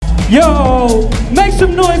Yo, make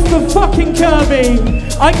some noise for fucking Kirby.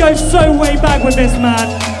 I go so way back with this man.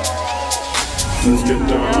 Let's get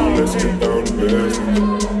down to business.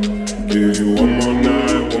 Give you one more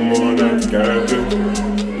night to get it.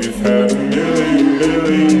 We've had a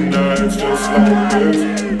million nights just like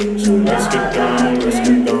this. So let's get down to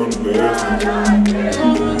business.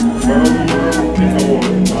 From now, if I want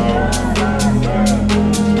to out.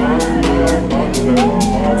 I'm not about to let my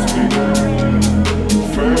heart speak.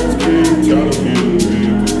 Friends keep telling me to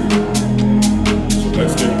leave it. So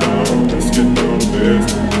let's get down to business.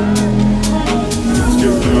 Let's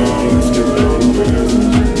get down to business.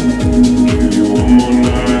 Give you one more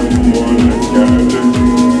night, got it.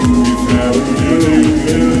 We've had a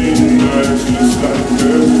million nights just like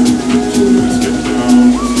this. So let's get down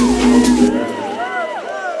to business.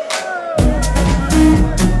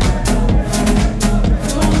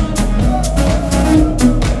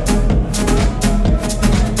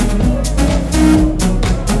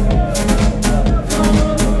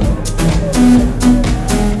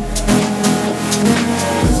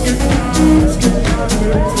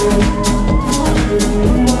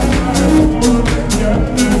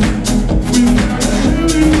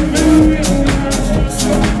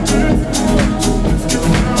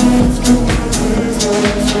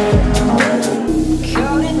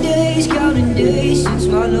 Counting days since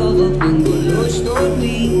my love up and got lost on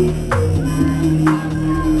me.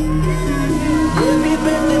 Every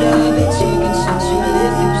breath that I've been taking since you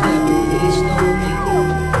left feels like a waste on me.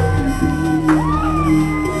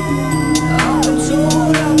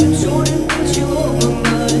 I've been told that you're on my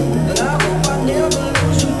mind, but I hope I never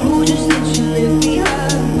lose the bruises that you left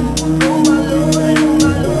behind. Oh my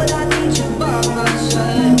Lord, I need you by my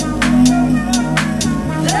side.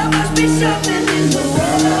 There must be something in the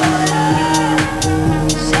water.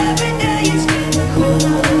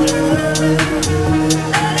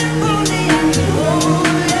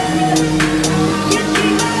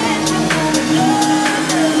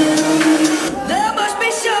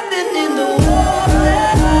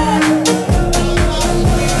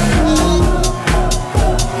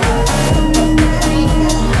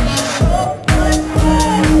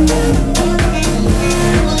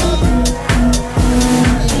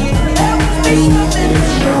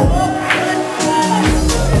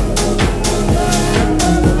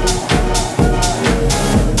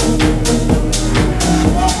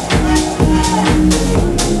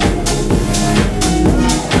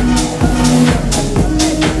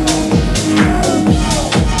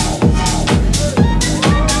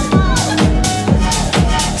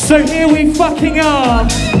 So here we fucking are.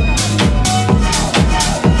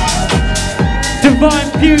 Divine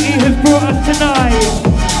Beauty has brought us tonight.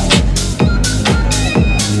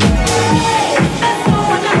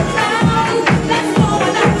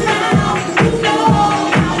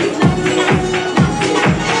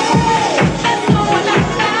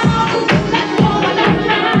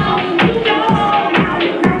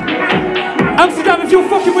 Amsterdam, if you're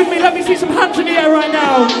fucking with me, let me see some hands in the air right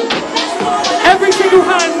now. Every single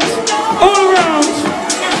hand, all around.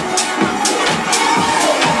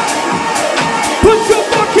 Put your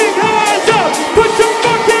fucking hands up! Put your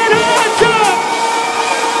fucking hands up!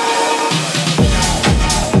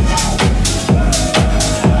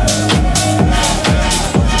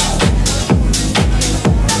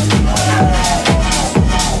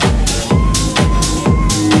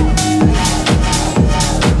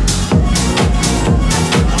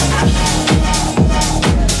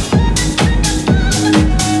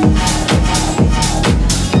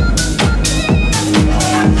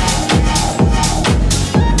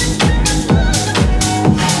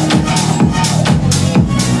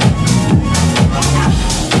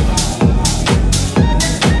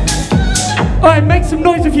 Alright, make some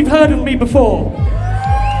noise if you've heard of me before.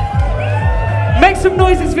 Make some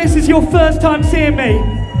noise if this is your first time seeing me.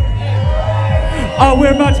 Oh,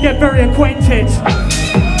 we're about to get very acquainted.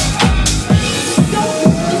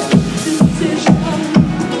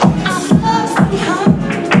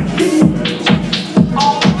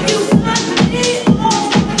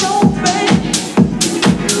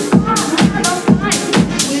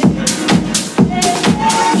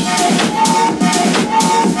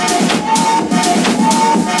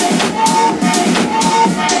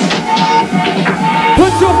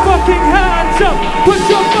 Put your fucking hands up! Put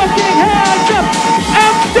your fucking hands up!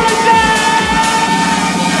 Amsterdam!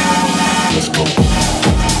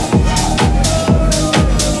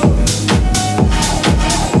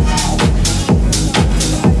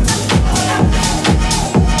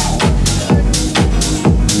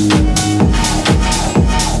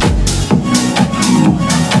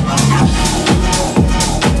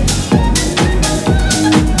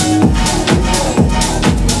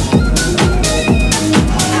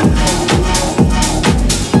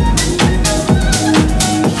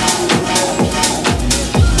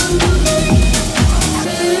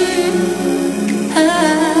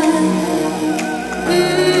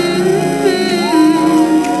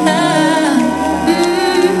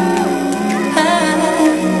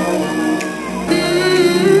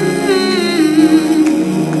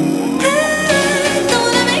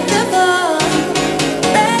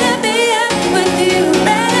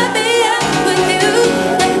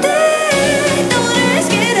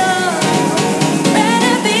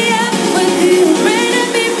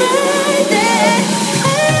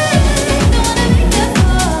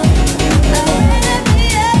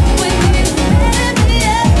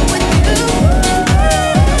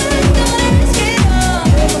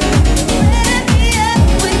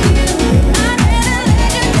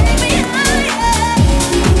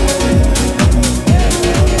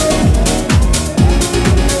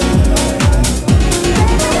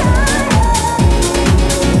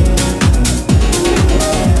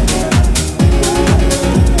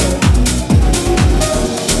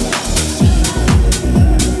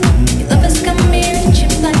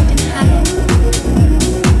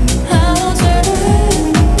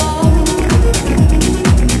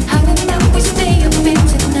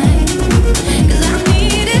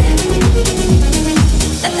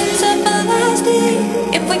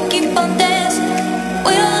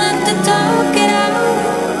 talk it out.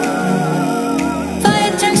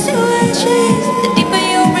 Fire turns to ashes. The deeper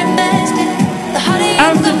you're invested, the harder you go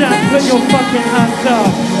Amsterdam, put your crashing fucking down. hands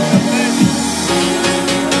up.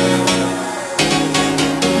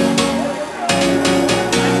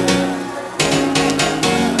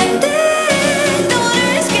 And then don't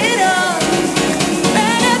wanna risk it all.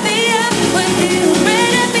 Rather be up with you,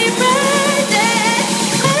 rather be right there.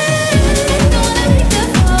 I don't wanna make the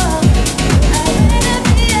fall. I'd rather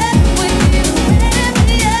be up with you, rather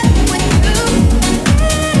be up with you.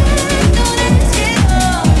 Don't wanna risk it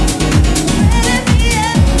all. Rather be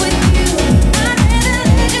up with you. I'd rather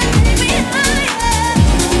let you take me higher.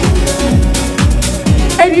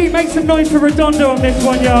 Eddie, make some noise for Redondo on this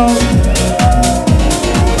one, y'all.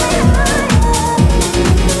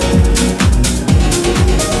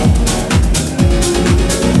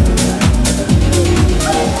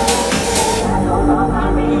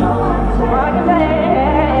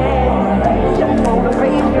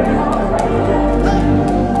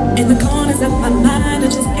 In the corners of my mind, I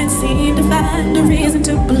just can't seem to find a reason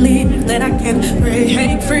to believe that I can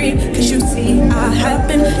break free. Cause you see, I have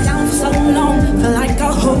been down for so long, feel like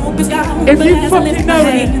all hope is gone. If But you as I fucking lift know my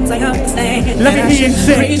it, hands, I understand let me that I hear you should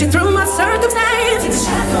sing. praise you through my circumstance.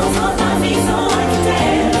 Shackles on my feet so I can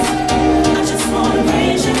dance. I just wanna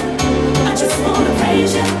praise you. I just wanna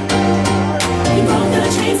praise you. You broke the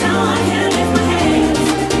chains, now I can lift my hands.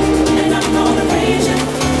 And I'm gonna praise you.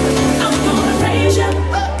 I'm gonna praise you.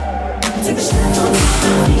 Take the shackles off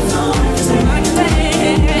my feet so I can So I can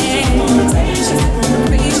dance. wanna praise you.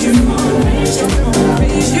 Praise you, Praise you.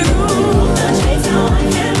 praise you. Broke the chains, now I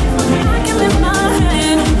can lift my hands. I can lift my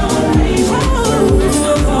hand. I'm gonna praise you.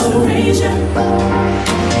 I'm gonna praise you.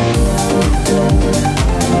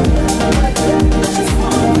 I just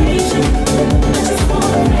wanna praise you. I just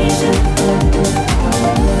wanna praise you.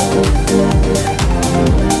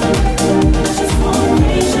 I just wanna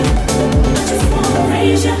praise you. I just wanna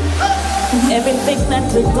praise you. Everything that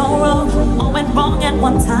could go wrong, all went wrong at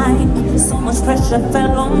one time. So much pressure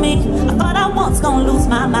fell on me. I thought I was gonna lose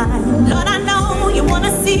my mind. Lord, I know you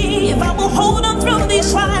wanna see if I will hold on through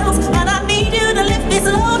these trials. And I need you to lift this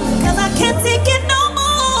load, cause I can't take it no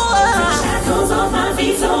more. Shackles off my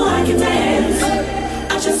feet so I can dance.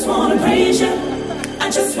 I just wanna praise you. I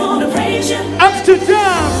just wanna praise you.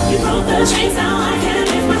 Amsterdam, You broke the chains, now I can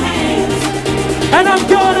lift my hands. and I'm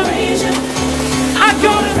gonna Praise you. I'm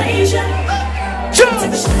gonna Praise you. jump.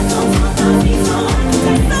 Take the shackles off my feet so I can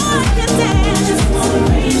dance. So I can dance. I just wanna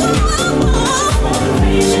praise you. Wanna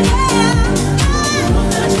praise you.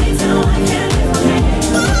 Broke the chains, now I can lift my hands.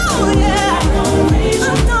 Oh yeah. I'm gonna praise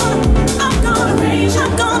you. I'm gonna praise you.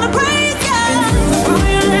 I'm gonna praise you.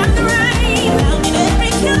 Fire and the rain, down in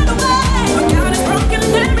every kind of way. My God is broken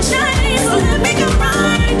and every shame, so let me go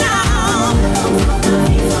right now.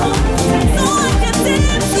 So I can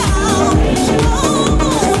dance now.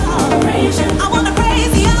 Praise you. I wanna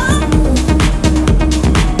praise you.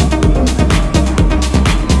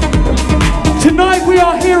 Tonight we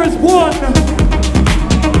are here as one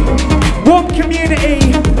community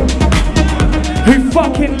who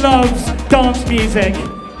fucking loves dance music.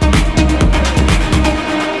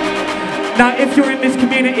 Now if you're in this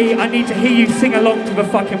community, I need to hear you sing along to the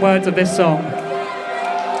fucking words of this song.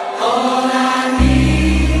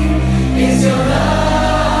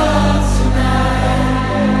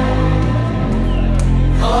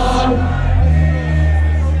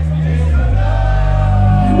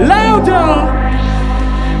 Louder!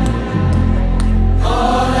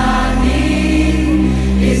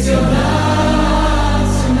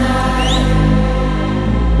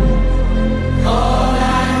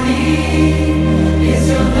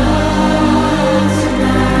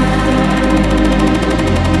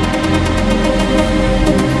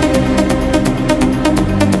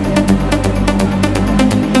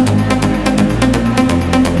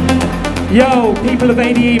 Yo, people of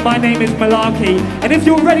ADE, my name is Malarkey, and if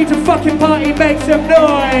you're ready to fucking party, make some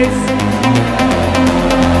noise!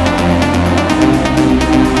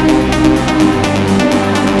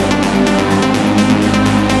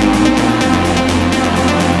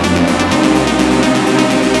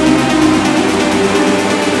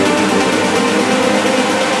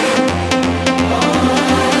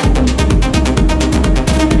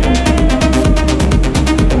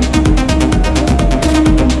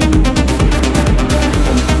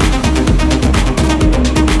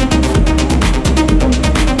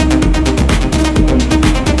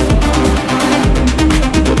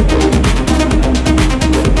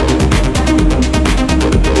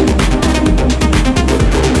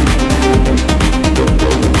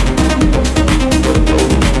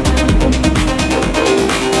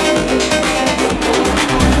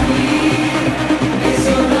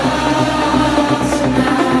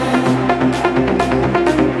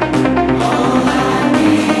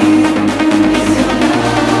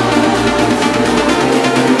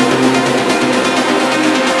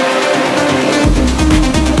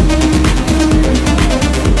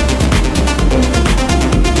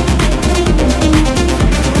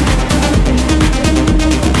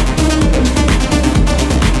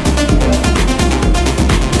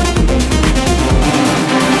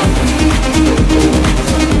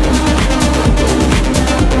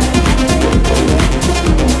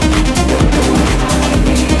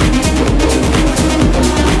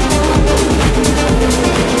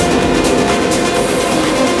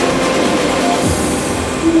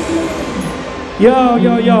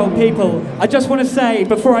 Yo, people, I just want to say,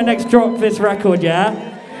 before I next drop this record, yeah?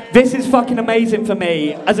 This is fucking amazing for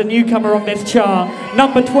me, as a newcomer on this chart,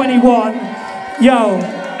 number 21. Yo,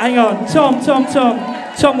 hang on, Tom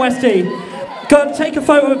Westy, go take a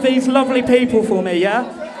photo of these lovely people for me,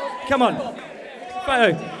 yeah? Come on,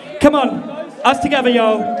 photo, come on, us together,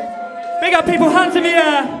 yo. Big up people, hands in the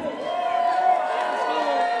air.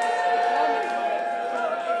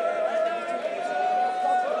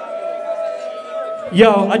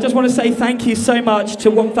 Yo, I just want to say thank you so much to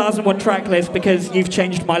 1001 Tracklist because you've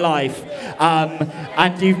changed my life.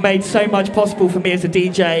 And you've made so much possible for me as a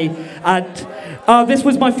DJ. And this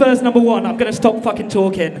was my first number one. I'm going to stop fucking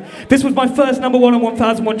talking. This was my first number one on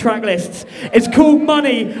 1001 Tracklists. It's called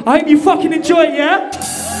Money. I hope you fucking enjoy it, yeah?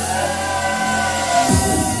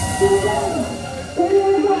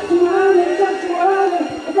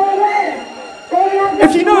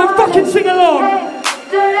 If you know it, fucking sing along.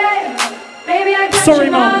 Baby, I got Sorry,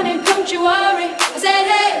 your Mom. money, don't you worry. I said,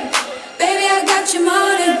 hey, baby, I got your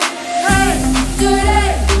money. Hey,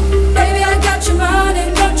 today, baby, I got your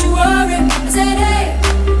money, don't you worry. I said, hey,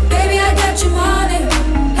 baby, I got your money.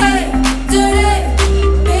 Hey, today,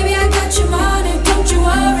 baby, I got your money, don't you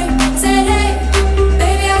worry. I said, hey,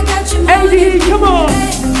 baby, I got your money. ADE, come on.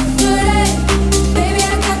 Hey, today, baby,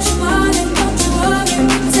 I got your money, don't you worry.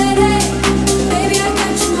 I said, hey, baby, I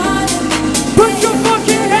got your money. Put your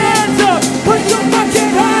fucking hands up! Put your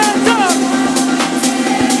fucking hands up!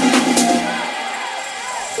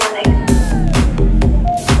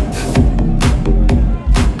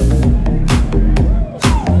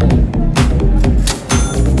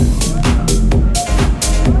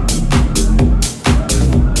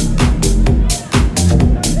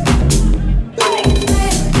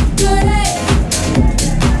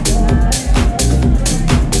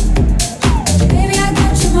 Baby, I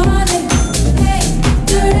got your money. Hey,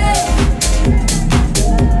 today.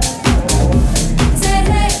 Said,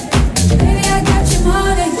 hey, baby, I got your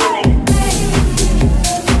money. Hey.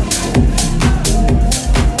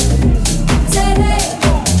 Said, hey,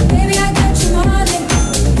 baby, I got your money.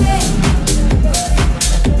 Hey.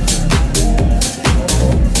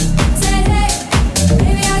 Said, hey,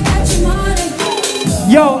 baby, I got your money.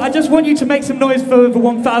 Yo, I just want you to make some noise for the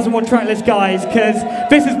 1001 Tracklist guys, because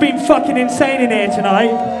this has been fucking insane in here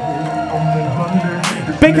tonight.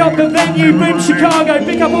 Big up the venue, Boom Chicago,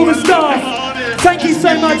 big up all the staff. Thank you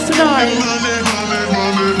so much tonight.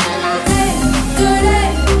 Hey,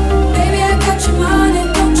 today, baby, I got your money,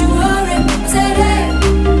 don't you worry. I said, hey,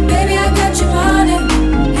 baby, I got your money.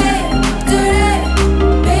 Hey, today,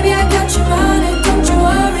 baby, I got your money, don't you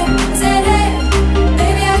worry. I said, hey,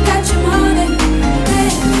 baby, I got your money. Hey,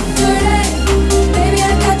 today, baby, I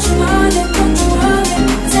got your money, don't you worry.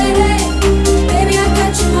 I said, hey, baby, I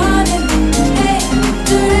got your money. Hey,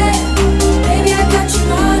 today, baby, I got your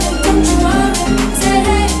money, don't you worry. I said,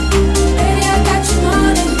 hey, baby, I got your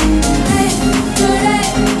money. Hey, today,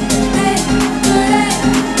 hey, today,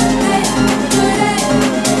 hey, today,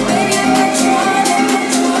 baby, I got your money, don't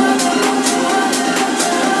you worry, don't you worry.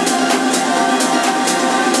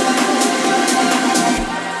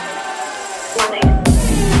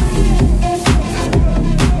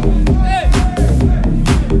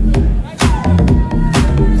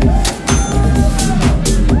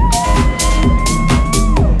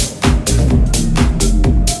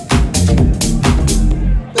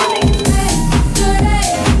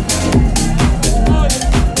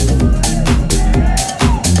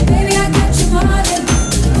 Baby, I got your money.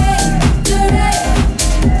 Hey, today.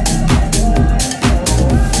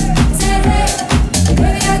 Said, hey,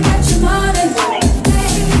 baby, I got your money. Hey,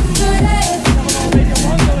 today.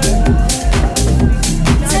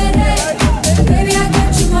 Said, hey, baby, I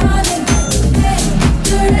got your money. Hey,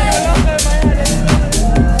 today.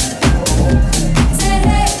 Said,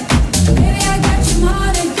 hey, baby, I got your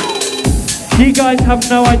money. You guys have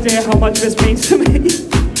no idea how much this means to me.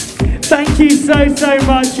 Thank you so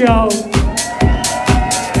much, y'all.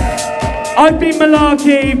 I've been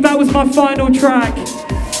Malarkey, that was my final track.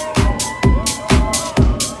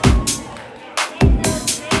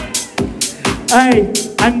 Hey,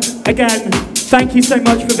 and again, thank you so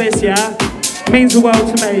much for this, yeah? Means the world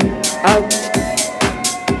to me.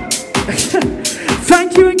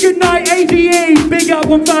 Thank you and good night, ADE. Big up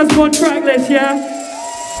 1001 Tracklist, yeah?